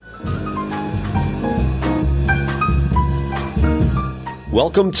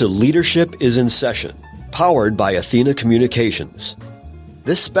Welcome to Leadership is in Session, powered by Athena Communications.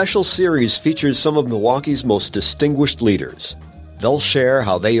 This special series features some of Milwaukee's most distinguished leaders. They'll share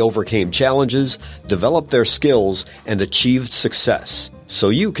how they overcame challenges, developed their skills, and achieved success, so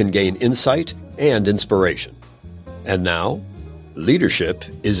you can gain insight and inspiration. And now, Leadership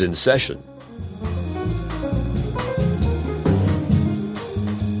is in Session.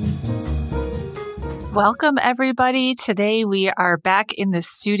 Welcome, everybody. Today we are back in the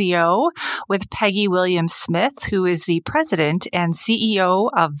studio with Peggy Williams-Smith, who is the president and CEO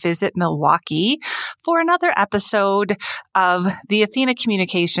of Visit Milwaukee, for another episode of the Athena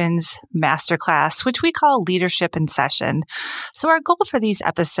Communications Masterclass, which we call Leadership in Session. So our goal for these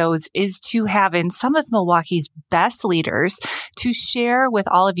episodes is to have in some of Milwaukee's best leaders to share with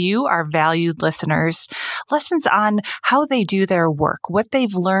all of you, our valued listeners, lessons on how they do their work, what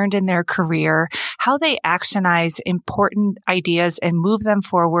they've learned in their career, how they actionize important ideas and move them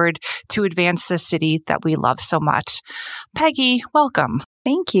forward to advance the city that we love so much. Peggy, welcome.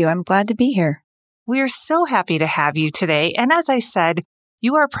 Thank you. I'm glad to be here. We're so happy to have you today. And as I said,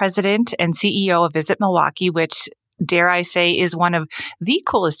 you are president and CEO of Visit Milwaukee, which, dare I say, is one of the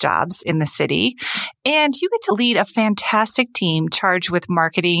coolest jobs in the city. And you get to lead a fantastic team charged with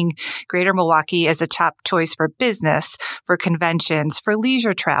marketing Greater Milwaukee as a top choice for business, for conventions, for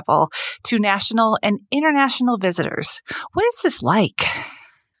leisure travel, to national and international visitors. What is this like?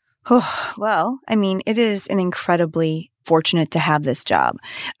 Oh, well, it is an incredibly fortunate to have this job.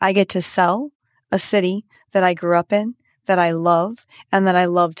 I get to sell a city that I grew up in, that I love, and that I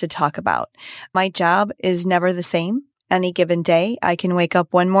love to talk about. My job is never the same. Any given day, I can wake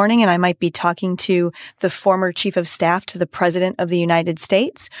up one morning and I might be talking to the former chief of staff to the president of the United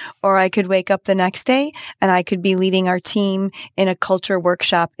States, or I could wake up the next day and I could be leading our team in a culture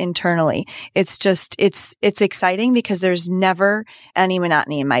workshop internally. It's exciting because there's never any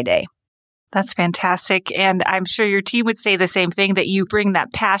monotony in my day. That's fantastic. And I'm sure your team would say the same thing, that you bring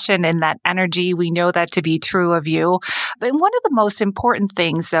that passion and that energy. We know that to be true of you. But one of the most important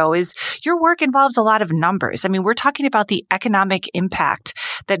things, though, is your work involves a lot of numbers. We're talking about the economic impact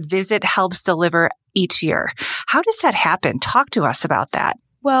that Visit helps deliver each year. How does that happen? Talk to us about that.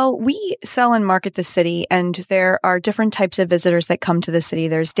 Well, we sell and market the city, and there are different types of visitors that come to the city.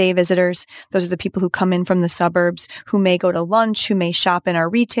 There's day visitors. Those are the people who come in from the suburbs, who may go to lunch, who may shop in our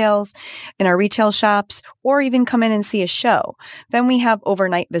retail shops, or even come in and see a show. Then we have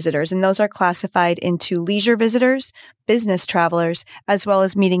overnight visitors, and those are classified into leisure visitors, business travelers, as well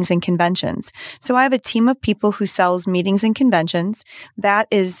as meetings and conventions. So I have a team of people who sells meetings and conventions. That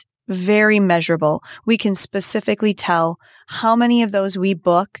is very measurable. We can specifically tell how many of those we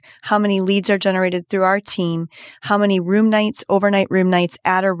book, how many leads are generated through our team, how many room nights, overnight room nights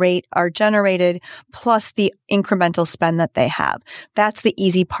at a rate are generated, plus the incremental spend that they have. That's the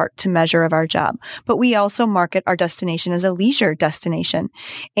easy part to measure of our job. But we also market our destination as a leisure destination,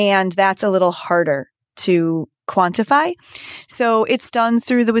 and that's a little harder to quantify. So it's done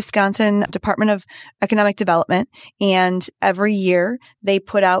through the Wisconsin Department of Economic Development, and every year they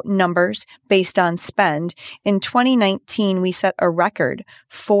put out numbers based on spend. In 2019, we set a record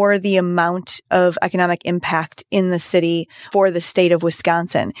for the amount of economic impact in the city for the state of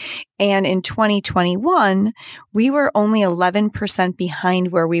Wisconsin. And in 2021, we were only 11%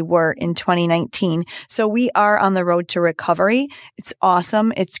 behind where we were in 2019. So we are on the road to recovery. It's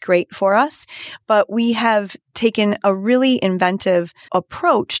awesome. It's great for us. But we have taken a really inventive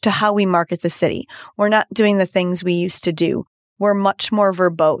approach to how we market the city. We're not doing the things we used to do. We're much more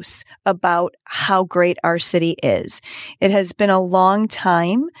verbose about how great our city is. It has been a long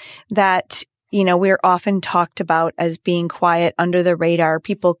time that we're often talked about as being quiet, under the radar.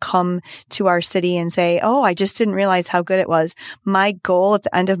 People come to our city and say, "Oh, I just didn't realize how good it was." My goal at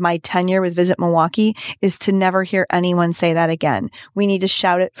the end of my tenure with Visit Milwaukee is to never hear anyone say that again. We need to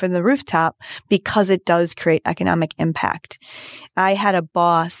shout it from the rooftop because it does create economic impact. I had a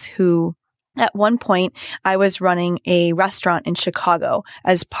boss who, at one point, I was running a restaurant in Chicago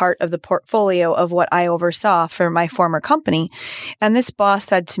as part of the portfolio of what I oversaw for my former company. And this boss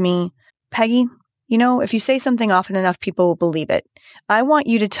said to me, "Peggy, if you say something often enough, people will believe it. I want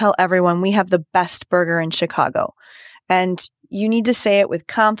you to tell everyone we have the best burger in Chicago. And you need to say it with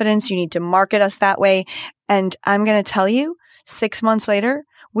confidence. You need to market us that way." And I'm going to tell you, 6 months later,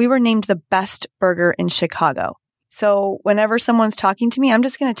 we were named the best burger in Chicago. So whenever someone's talking to me, I'm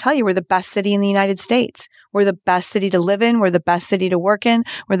just going to tell you we're the best city in the United States. We're the best city to live in. We're the best city to work in.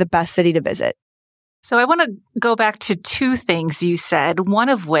 We're the best city to visit. So I want to go back to two things you said, one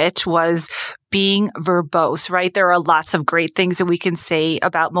of which was being verbose, right? There are lots of great things that we can say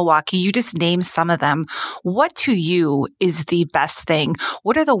about Milwaukee. You just named some of them. What to you is the best thing?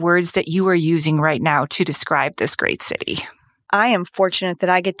 What are the words that you are using right now to describe this great city? I am fortunate that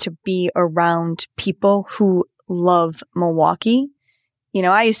I get to be around people who love Milwaukee. You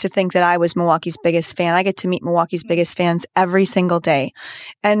know, I used to think that I was Milwaukee's biggest fan. I get to meet Milwaukee's biggest fans every single day.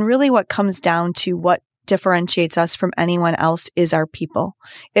 And really what comes down to what differentiates us from anyone else is our people.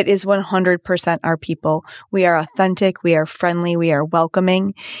 It is 100% our people. We are authentic. We are friendly. We are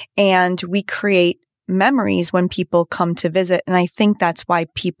welcoming. And we create memories when people come to visit. And I think that's why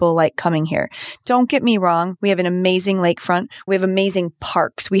people like coming here. Don't get me wrong. We have an amazing lakefront. We have amazing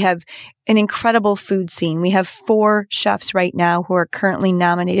parks. We have an incredible food scene. We have 4 chefs right now who are currently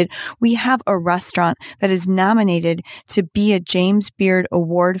nominated. We have a restaurant that is nominated to be a James Beard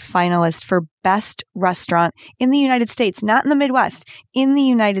Award finalist for best restaurant in the United States, not in the Midwest, in the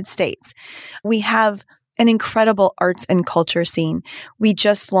United States. We have an incredible arts and culture scene. We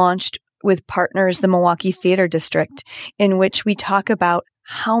just launched with partners, the Milwaukee Theater District, in which we talk about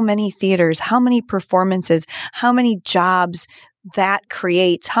how many theaters, how many performances, how many jobs that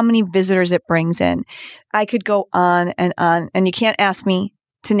creates, how many visitors it brings in. I could go on, and you can't ask me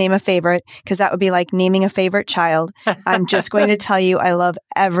to name a favorite because that would be like naming a favorite child. I'm just going to tell you I love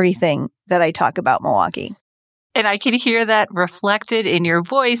everything that I talk about Milwaukee. And I can hear that reflected in your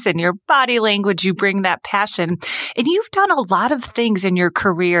voice and your body language. You bring that passion. And you've done a lot of things in your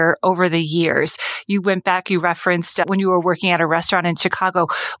career over the years. You went back, you referenced when you were working at a restaurant in Chicago.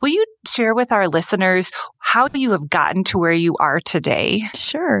 Will you share with our listeners how you have gotten to where you are today?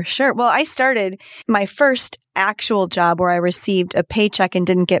 Sure. Well, I started my first actual job where I received a paycheck and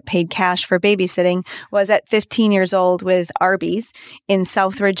didn't get paid cash for babysitting was at 15 years old with Arby's in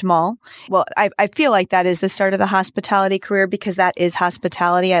Southridge Mall. Well, I feel like that is the start of the hospitality career because that is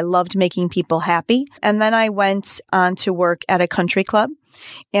hospitality. I loved making people happy. And then I went on to work at a country club,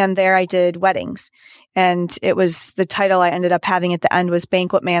 and there I did weddings. And it was the title I ended up having at the end was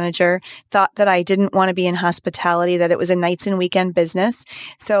banquet manager. Thought that I didn't want to be in hospitality, that it was a nights and weekend business.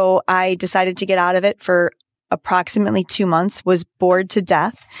 So I decided to get out of it for approximately 2 months, was bored to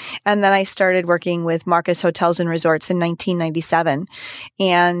death. And then I started working with Marcus Hotels and Resorts in 1997.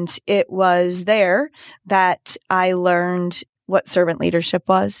 And it was there that I learned what servant leadership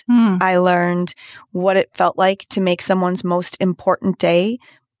was. I learned what it felt like to make someone's most important day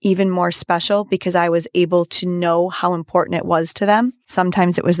even more special because I was able to know how important it was to them.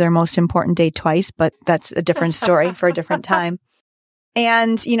 Sometimes it was their most important day twice, but that's a different story for a different time.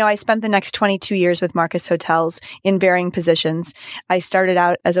 And, you know, I spent the next 22 years with Marcus Hotels in varying positions. I started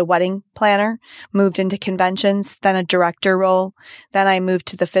out as a wedding planner, moved into conventions, then a director role. Then I moved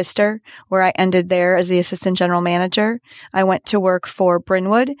to the Pfister, where I ended there as the assistant general manager. I went to work for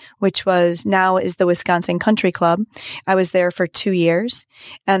Brynwood, which now is the Wisconsin Country Club. I was there for 2 years.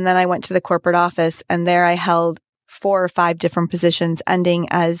 And then I went to the corporate office, and there I held 4 or 5 different positions, ending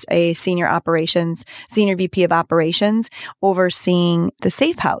as a senior VP of operations, overseeing the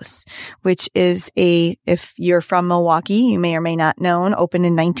Safe House, which is if you're from Milwaukee, you may or may not know, opened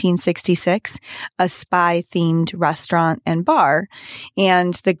in 1966, a spy-themed restaurant and bar.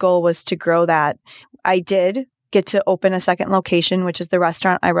 And the goal was to grow that. I did get to open a second location, which is the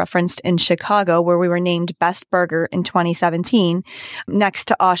restaurant I referenced in Chicago, where we were named Best Burger in 2017, next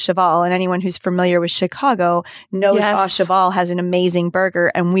to Au Cheval. And anyone who's familiar with Chicago knows Au Cheval has an amazing burger,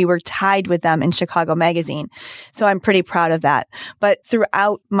 and we were tied with them in Chicago Magazine. So I'm pretty proud of that. But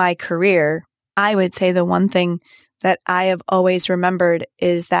throughout my career, I would say the one thing that I have always remembered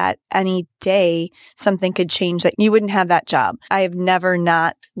is that any day something could change, that you wouldn't have that job. I have never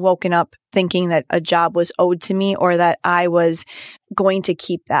not woken up thinking that a job was owed to me or that I was going to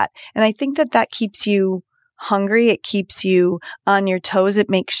keep that. And I think that keeps you hungry. It keeps you on your toes. It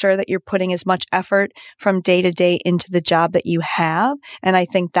makes sure that you're putting as much effort from day to day into the job that you have. And I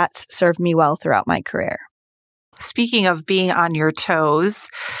think that's served me well throughout my career. Speaking of being on your toes,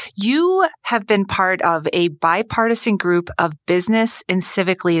 you have been part of a bipartisan group of business and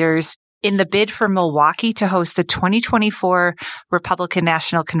civic leaders in the bid for Milwaukee to host the 2024 Republican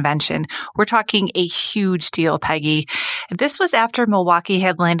National Convention. We're talking a huge deal, Peggy. This was after Milwaukee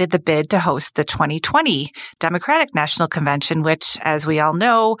had landed the bid to host the 2020 Democratic National Convention, which, as we all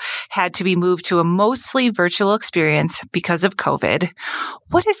know, had to be moved to a mostly virtual experience because of COVID.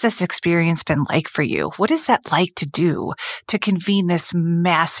 What has this experience been like for you? What is that like to do, to convene this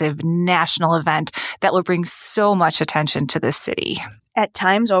massive national event that will bring so much attention to this city? At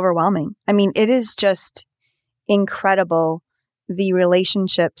times overwhelming. I mean, it is just incredible the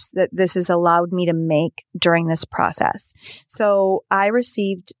relationships that this has allowed me to make during this process. So I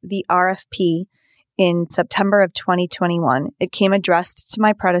received the RFP in September of 2021. It came addressed to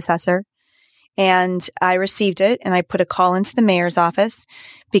my predecessor, and I received it, and I put a call into the mayor's office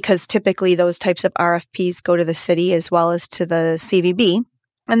because typically those types of RFPs go to the city as well as to the CVB.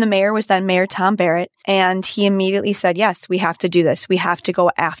 And the mayor was then Mayor Tom Barrett, and he immediately said, yes, we have to do this. We have to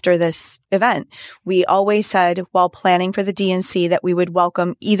go after this event. We always said while planning for the DNC that we would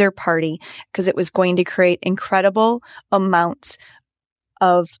welcome either party because it was going to create incredible amounts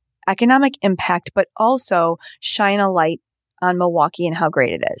of economic impact, but also shine a light on Milwaukee and how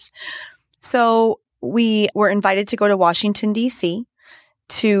great it is. So we were invited to go to Washington, D.C.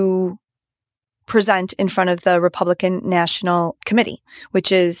 to present in front of the Republican National Committee,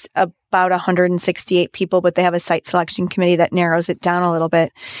 which is about 168 people, but they have a site selection committee that narrows it down a little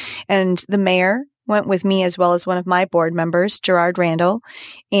bit. And the mayor went with me as well as one of my board members, Gerard Randall,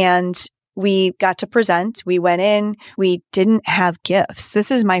 and we got to present. We went in. We didn't have gifts.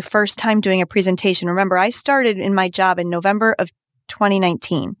 This is my first time doing a presentation. Remember, I started in my job in November of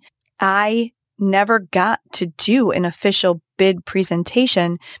 2019. I never got to do an official bid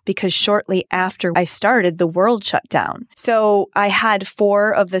presentation because shortly after I started, the world shut down. So I had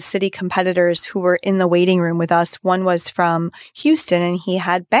 4 of the city competitors who were in the waiting room with us. One was from Houston, and he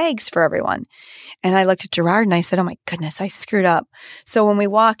had bags for everyone. And I looked at Gerard and I said, oh my goodness, I screwed up. So when we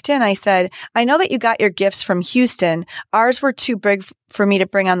walked in, I said, I know that you got your gifts from Houston. Ours were too big for me to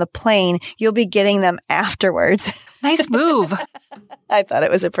bring on the plane. You'll be getting them afterwards. Nice move. I thought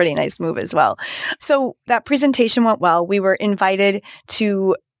it was a pretty nice move as well. So that presentation went well. We were invited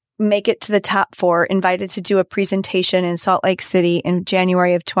to make it to the top 4, invited to do a presentation in Salt Lake City in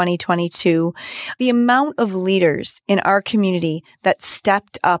January of 2022. The amount of leaders in our community that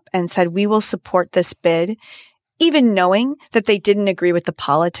stepped up and said, we will support this bid, even knowing that they didn't agree with the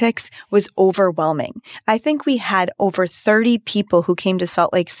politics, was overwhelming. I think we had over 30 people who came to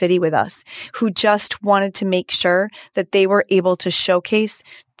Salt Lake City with us who just wanted to make sure that they were able to showcase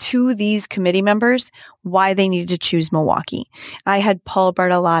to these committee members why they needed to choose Milwaukee. I had Paul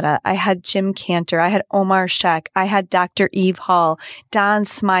Bartolotta, I had Jim Cantor, I had Omar Sheck, I had Dr. Eve Hall, Don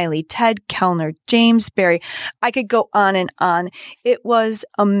Smiley, Ted Kellner, James Berry. I could go on and on. It was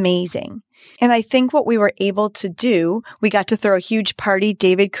amazing. And I think what we were able to do, we got to throw a huge party.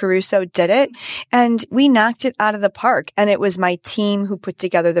 David Caruso did it, and we knocked it out of the park. And it was my team who put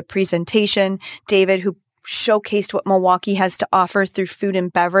together the presentation, David who showcased what Milwaukee has to offer through food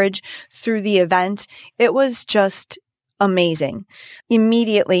and beverage through the event. It was just amazing.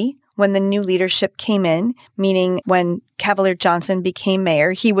 Immediately, when the new leadership came in, meaning when Cavalier Johnson became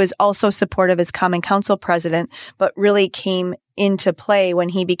mayor, he was also supportive as Common Council president, but really came into play when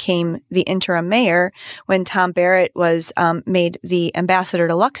he became the interim mayor, when Tom Barrett was made the ambassador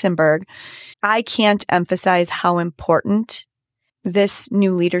to Luxembourg. I can't emphasize how important this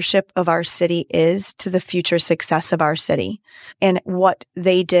new leadership of our city is to the future success of our city and what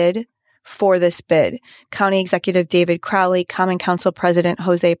they did for this bid. County Executive David Crowley, Common Council President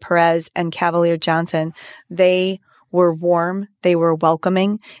Jose Perez, and Cavalier Johnson, they were warm. They were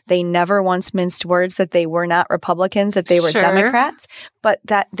welcoming. They never once minced words that they were not Republicans, that they were Democrats, but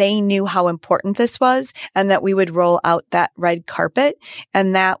that they knew how important this was and that we would roll out that red carpet.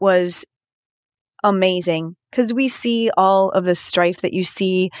 And that was amazing because we see all of the strife that you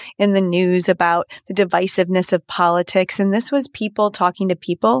see in the news about the divisiveness of politics. And this was people talking to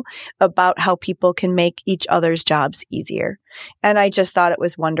people about how people can make each other's jobs easier. And I just thought it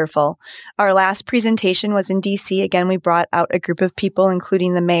was wonderful. Our last presentation was in DC. Again, we brought out a group of people,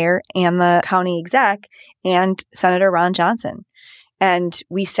 including the mayor and the county exec and Senator Ron Johnson. And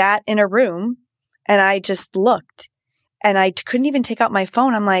we sat in a room and I just looked. And I couldn't even take out my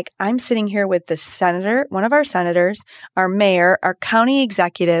phone. I'm like, I'm sitting here with the senator, one of our senators, our mayor, our county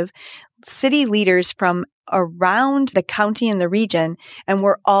executive, city leaders from around the county and the region. And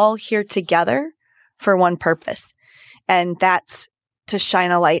we're all here together for one purpose. And that's to shine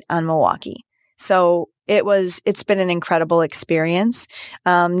a light on Milwaukee. So it's been an incredible experience.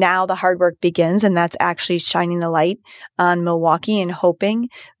 Now the hard work begins, and that's actually shining the light on Milwaukee and hoping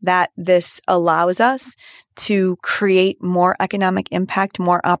that this allows us to create more economic impact,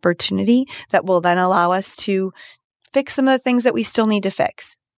 more opportunity that will then allow us to fix some of the things that we still need to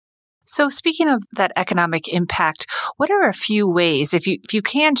fix. So speaking of that economic impact, what are a few ways, if you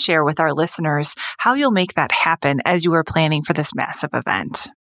can share with our listeners, how you'll make that happen as you are planning for this massive event?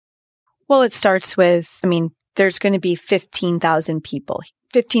 Well, it starts with, there's going to be 15,000 people,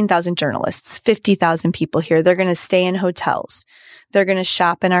 15,000 journalists, 50,000 people here. They're going to stay in hotels. They're going to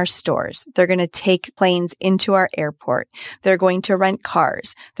shop in our stores. They're going to take planes into our airport. They're going to rent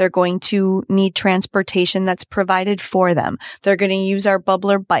cars. They're going to need transportation that's provided for them. They're going to use our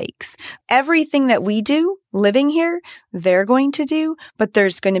bubbler bikes. Everything that we do living here, they're going to do, but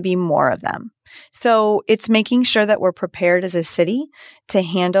there's going to be more of them. So it's making sure that we're prepared as a city to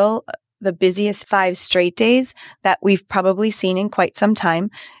handle the busiest 5 straight days that we've probably seen in quite some time.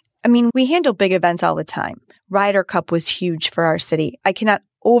 I mean, we handle big events all the time. Ryder Cup was huge for our city. I cannot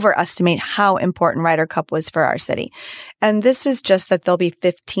overestimate how important Ryder Cup was for our city. And this is just that there'll be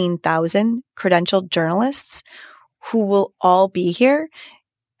 15,000 credentialed journalists who will all be here.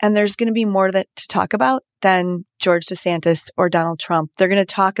 And there's going to be more to talk about than George DeSantis or Donald Trump. They're going to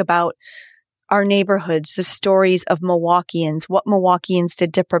talk about our neighborhoods, the stories of Milwaukeeans, what Milwaukeeans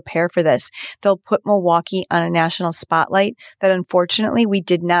did to prepare for this. They'll put Milwaukee on a national spotlight that unfortunately we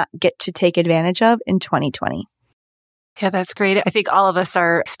did not get to take advantage of in 2020. Yeah, that's great. I think all of us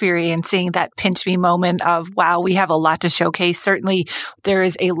are experiencing that pinch me moment of, wow, we have a lot to showcase. Certainly, there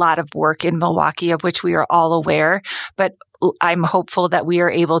is a lot of work in Milwaukee of which we are all aware, but I'm hopeful that we are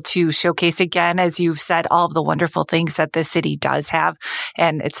able to showcase again, as you've said, all of the wonderful things that the city does have.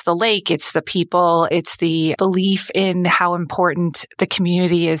 And it's the lake, it's the people, it's the belief in how important the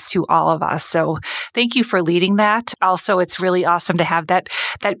community is to all of us. So thank you for leading that. Also, it's really awesome to have that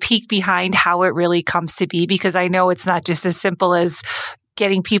peek behind how it really comes to be, because I know it's not just as simple as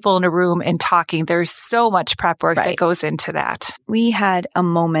getting people in a room and talking. There's so much prep work that goes into that. We had a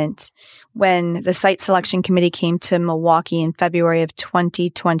moment when the site selection committee came to Milwaukee in February of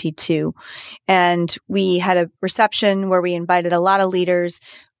 2022. And we had a reception where we invited a lot of leaders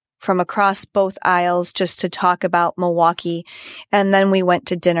from across both aisles just to talk about Milwaukee. And then we went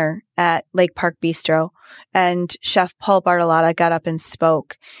to dinner at Lake Park Bistro, and Chef Paul Bartolotta got up and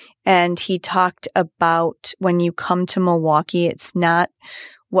spoke. And he talked about when you come to Milwaukee, it's not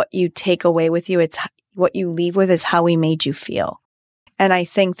what you take away with you, it's what you leave with is how we made you feel. And I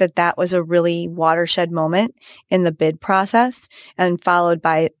think that was a really watershed moment in the bid process, and followed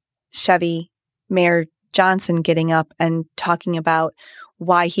by Chevy Mayor Johnson getting up and talking about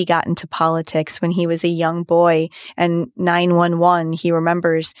why he got into politics when he was a young boy, and 9/11, he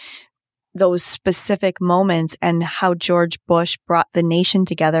remembers those specific moments and how George Bush brought the nation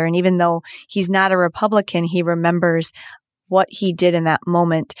together. And even though he's not a Republican, he remembers what he did in that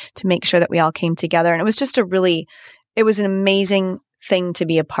moment to make sure that we all came together. And it was just it was an amazing thing to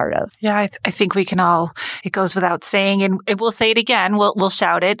be a part of. Yeah, I think we can all, it goes without saying, and we'll say it again, we'll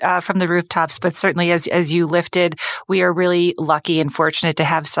shout it from the rooftops, but certainly as you lifted, we are really lucky and fortunate to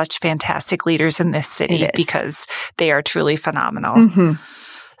have such fantastic leaders in this city because they are truly phenomenal. Mm-hmm.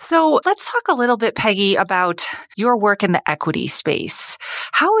 So let's talk a little bit, Peggy, about your work in the equity space.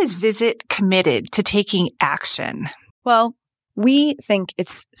 How is Visit committed to taking action? Well, we think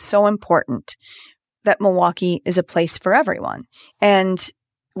it's so important that Milwaukee is a place for everyone. And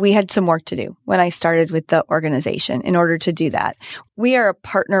we had some work to do when I started with the organization in order to do that. We are a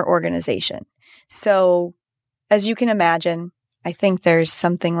partner organization. So as you can imagine, I think there's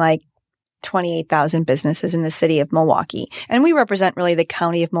something like 28,000 businesses in the city of Milwaukee. And we represent really the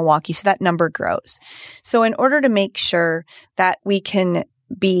county of Milwaukee, so that number grows. So in order to make sure that we can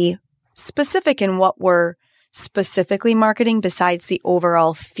be specific in what we're specifically marketing besides the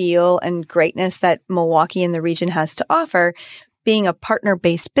overall feel and greatness that Milwaukee and the region has to offer, being a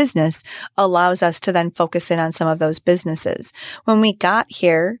partner-based business allows us to then focus in on some of those businesses. When we got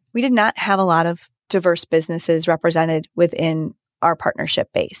here, we did not have a lot of diverse businesses represented within our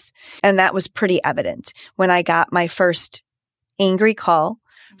partnership base. And that was pretty evident when I got my first angry call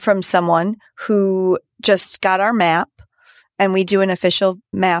from someone who just got our map, and we do an official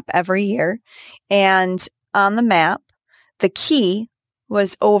map every year. And on the map, the key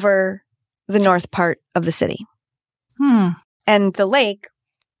was over the north part of the city. And the lake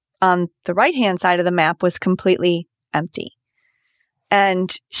on the right-hand side of the map was completely empty.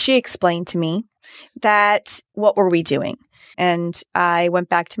 And she explained to me that, what were we doing? And I went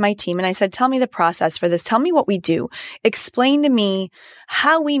back to my team and I said, tell me the process for this. Tell me what we do. Explain to me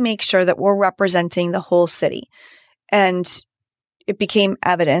how we make sure that we're representing the whole city. And it became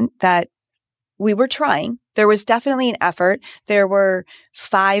evident that we were trying. There was definitely an effort. There were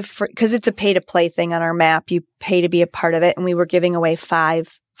 5, because it's a pay-to-play thing on our map. You pay to be a part of it. And we were giving away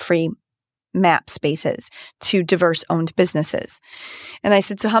 5 free map spaces to diverse-owned businesses. And I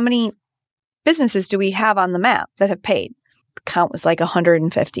said, so how many businesses do we have on the map that have paid? The count was like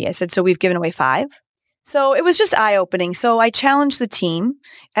 150. I said, so we've given away 5. So it was just eye-opening. So I challenged the team,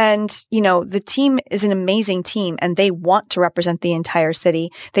 and, the team is an amazing team and they want to represent the entire city.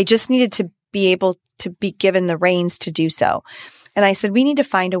 They just needed to be able to be given the reins to do so. And I said, we need to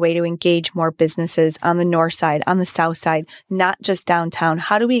find a way to engage more businesses on the north side, on the south side, not just downtown.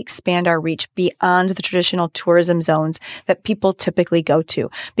 How do we expand our reach beyond the traditional tourism zones that people typically go to?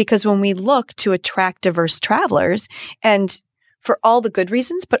 Because when we look to attract diverse travelers, and for all the good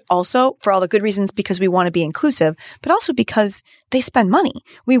reasons, but also for all the good reasons because we want to be inclusive, but also because they spend money.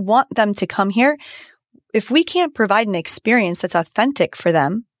 We want them to come here. If we can't provide an experience that's authentic for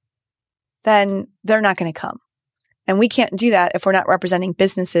them, then they're not going to come. And we can't do that if we're not representing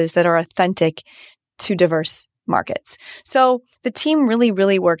businesses that are authentic to diverse markets. So the team really,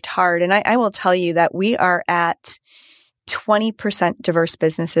 really worked hard. And I will tell you that we are at 20% diverse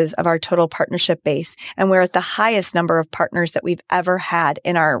businesses of our total partnership base. And we're at the highest number of partners that we've ever had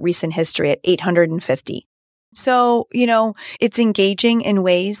in our recent history at 850. So, it's engaging in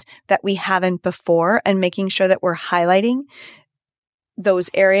ways that we haven't before and making sure that we're highlighting those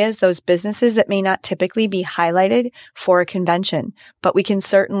areas, those businesses that may not typically be highlighted for a convention, but we can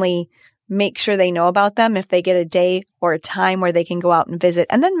certainly make sure they know about them if they get a day or a time where they can go out and visit,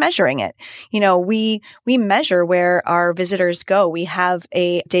 and then measuring it. We measure where our visitors go. We have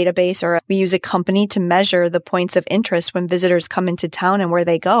a database, or we use a company to measure the points of interest when visitors come into town and where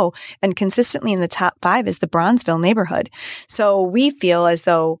they go. And consistently in the top 5 is the Bronzeville neighborhood. So we feel as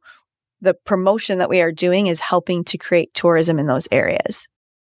though the promotion that we are doing is helping to create tourism in those areas.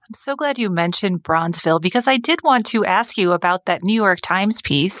 I'm so glad you mentioned Bronzeville, because I did want to ask you about that New York Times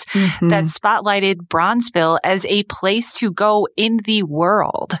piece that spotlighted Bronzeville as a place to go in the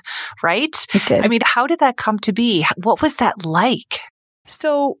world, right? It did. I mean, how did that come to be? What was that like?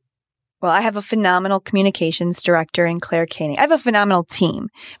 So, I have a phenomenal communications director in Claire Caney. I have a phenomenal team,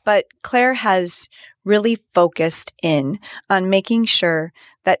 but Claire has really focused in on making sure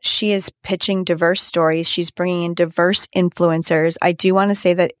that she is pitching diverse stories. She's bringing in diverse influencers. I do want to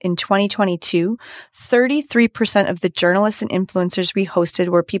say that in 2022, 33% of the journalists and influencers we hosted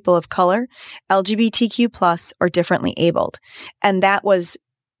were people of color, LGBTQ+, or differently abled. And that was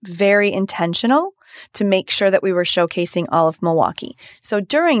very intentional to make sure that we were showcasing all of Milwaukee. So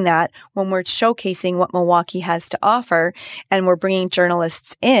during that, when we're showcasing what Milwaukee has to offer and we're bringing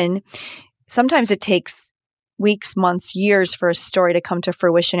journalists in, sometimes it takes weeks, months, years for a story to come to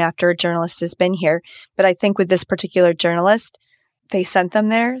fruition after a journalist has been here. But I think with this particular journalist, they sent them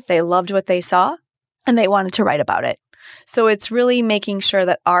there, they loved what they saw, and they wanted to write about it. So it's really making sure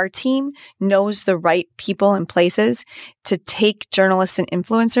that our team knows the right people and places to take journalists and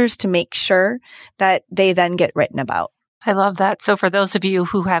influencers to make sure that they then get written about. I love that. So for those of you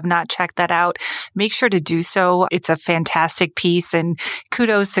who have not checked that out, make sure to do so. It's a fantastic piece, and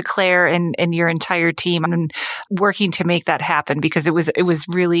kudos to Claire and your entire team on working to make that happen, because it was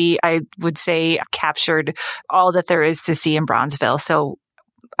really, I would say, captured all that there is to see in Bronzeville. So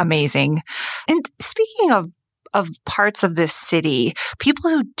amazing. And speaking of parts of this city,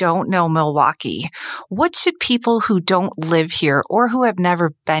 people who don't know Milwaukee, what should people who don't live here or who have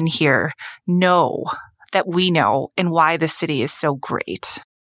never been here know that we know, and why the city is so great?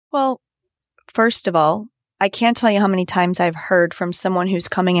 Well, first of all, I can't tell you how many times I've heard from someone who's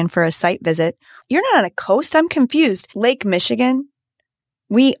coming in for a site visit, "You're not on a coast? I'm confused." Lake Michigan,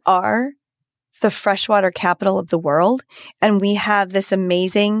 we are the freshwater capital of the world, and we have this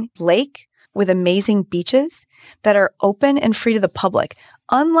amazing lake with amazing beaches that are open and free to the public.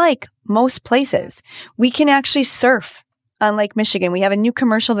 Unlike most places, we can actually surf on Lake Michigan. We have a new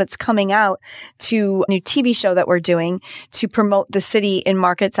commercial that's coming out, to a new TV show that we're doing to promote the city in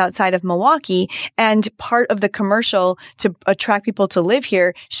markets outside of Milwaukee. And part of the commercial to attract people to live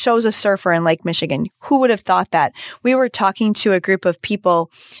here shows a surfer in Lake Michigan. Who would have thought that? We were talking to a group of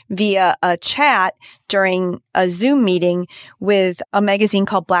people via a chat during a Zoom meeting with a magazine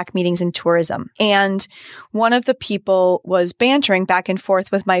called Black Meetings in Tourism. And one of the people was bantering back and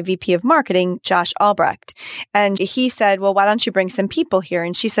forth with my VP of marketing, Josh Albrecht. And he said, "Well, why don't you bring some people here?"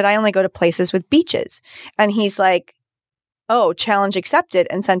 And she said, "I only go to places with beaches." And he's like, "Oh, challenge accepted,"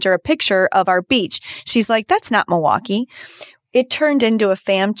 and sent her a picture of our beach. She's like, "That's not Milwaukee." It turned into a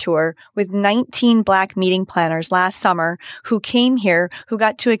fam tour with 19 Black meeting planners last summer who came here, who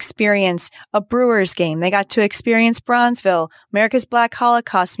got to experience a Brewers game. They got to experience Bronzeville, America's Black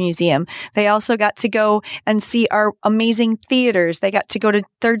Holocaust Museum. They also got to go and see our amazing theaters. They got to go to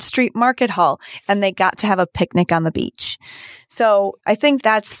 3rd Street Market Hall, and they got to have a picnic on the beach. So I think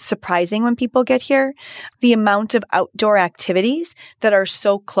that's surprising when people get here. The amount of outdoor activities that are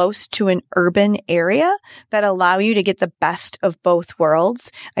so close to an urban area that allow you to get the best of both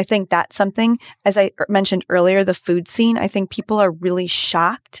worlds. I think that's something, as I mentioned earlier, the food scene. I think people are really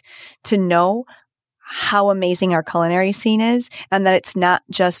shocked to know how amazing our culinary scene is and that it's not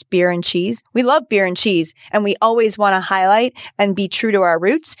just beer and cheese. We love beer and cheese and we always want to highlight and be true to our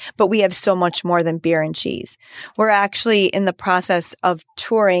roots, but we have so much more than beer and cheese. We're actually in the process of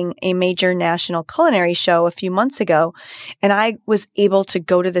touring a major national culinary show a few months ago, and I was able to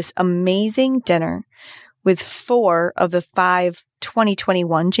go to this amazing dinner with 4 of the 5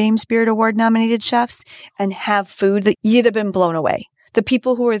 2021 James Beard Award nominated chefs and have food that you'd have been blown away. The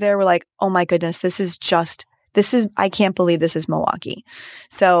people who were there were like, oh my goodness, I can't believe this is Milwaukee.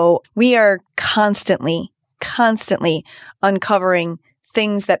 So we are constantly uncovering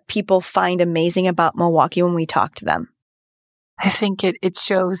things that people find amazing about Milwaukee when we talk to them. I think it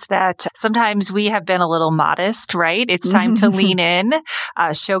shows that sometimes we have been a little modest, right? It's time to lean in,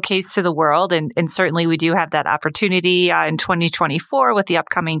 showcase to the world. And certainly we do have that opportunity in 2024 with the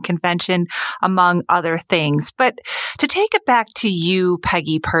upcoming convention, among other things. But to take it back to you,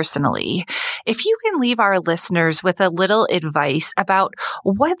 Peggy, personally, if you can leave our listeners with a little advice about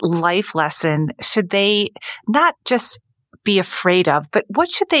what life lesson should they not just be afraid of, but what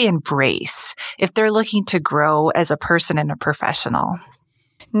should they embrace if they're looking to grow as a person and a professional?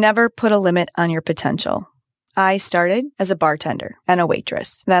 Never put a limit on your potential. I started as a bartender and a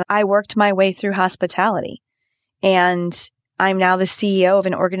waitress. Then I worked my way through hospitality, and I'm now the CEO of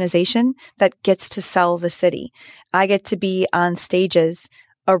an organization that gets to sell the city. I get to be on stages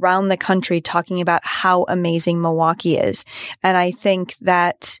around the country talking about how amazing Milwaukee is. And I think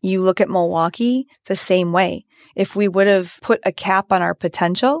that you look at Milwaukee the same way. If we would have put a cap on our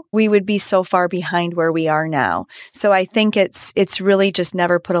potential, we would be so far behind where we are now. So I think it's really just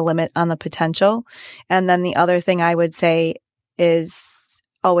never put a limit on the potential. And then the other thing I would say is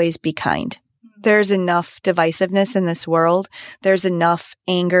always be kind. There's enough divisiveness in this world. There's enough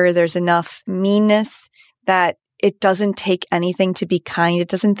anger. There's enough meanness that it doesn't take anything to be kind. It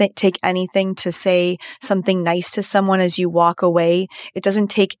doesn't take anything to say something nice to someone as you walk away. It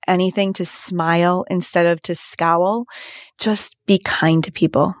doesn't take anything to smile instead of to scowl. Just be kind to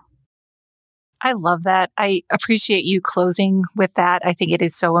people. I love that. I appreciate you closing with that. I think it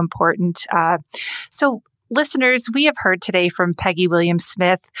is so important. So listeners, we have heard today from Peggy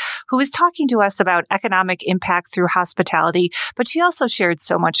Williams-Smith, who is talking to us about economic impact through hospitality, but she also shared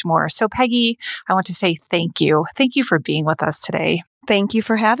so much more. So Peggy, I want to say thank you. Thank you for being with us today. Thank you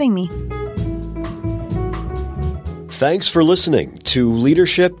for having me. Thanks for listening to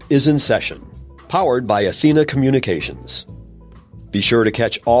Leadership is in Session, powered by Athena Communications. Be sure to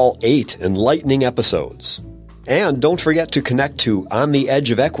catch all 8 enlightening episodes. And don't forget to connect to On the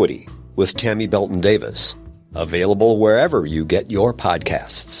Edge of Equity with Tammy Belton Davis, available wherever you get your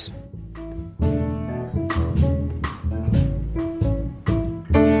podcasts.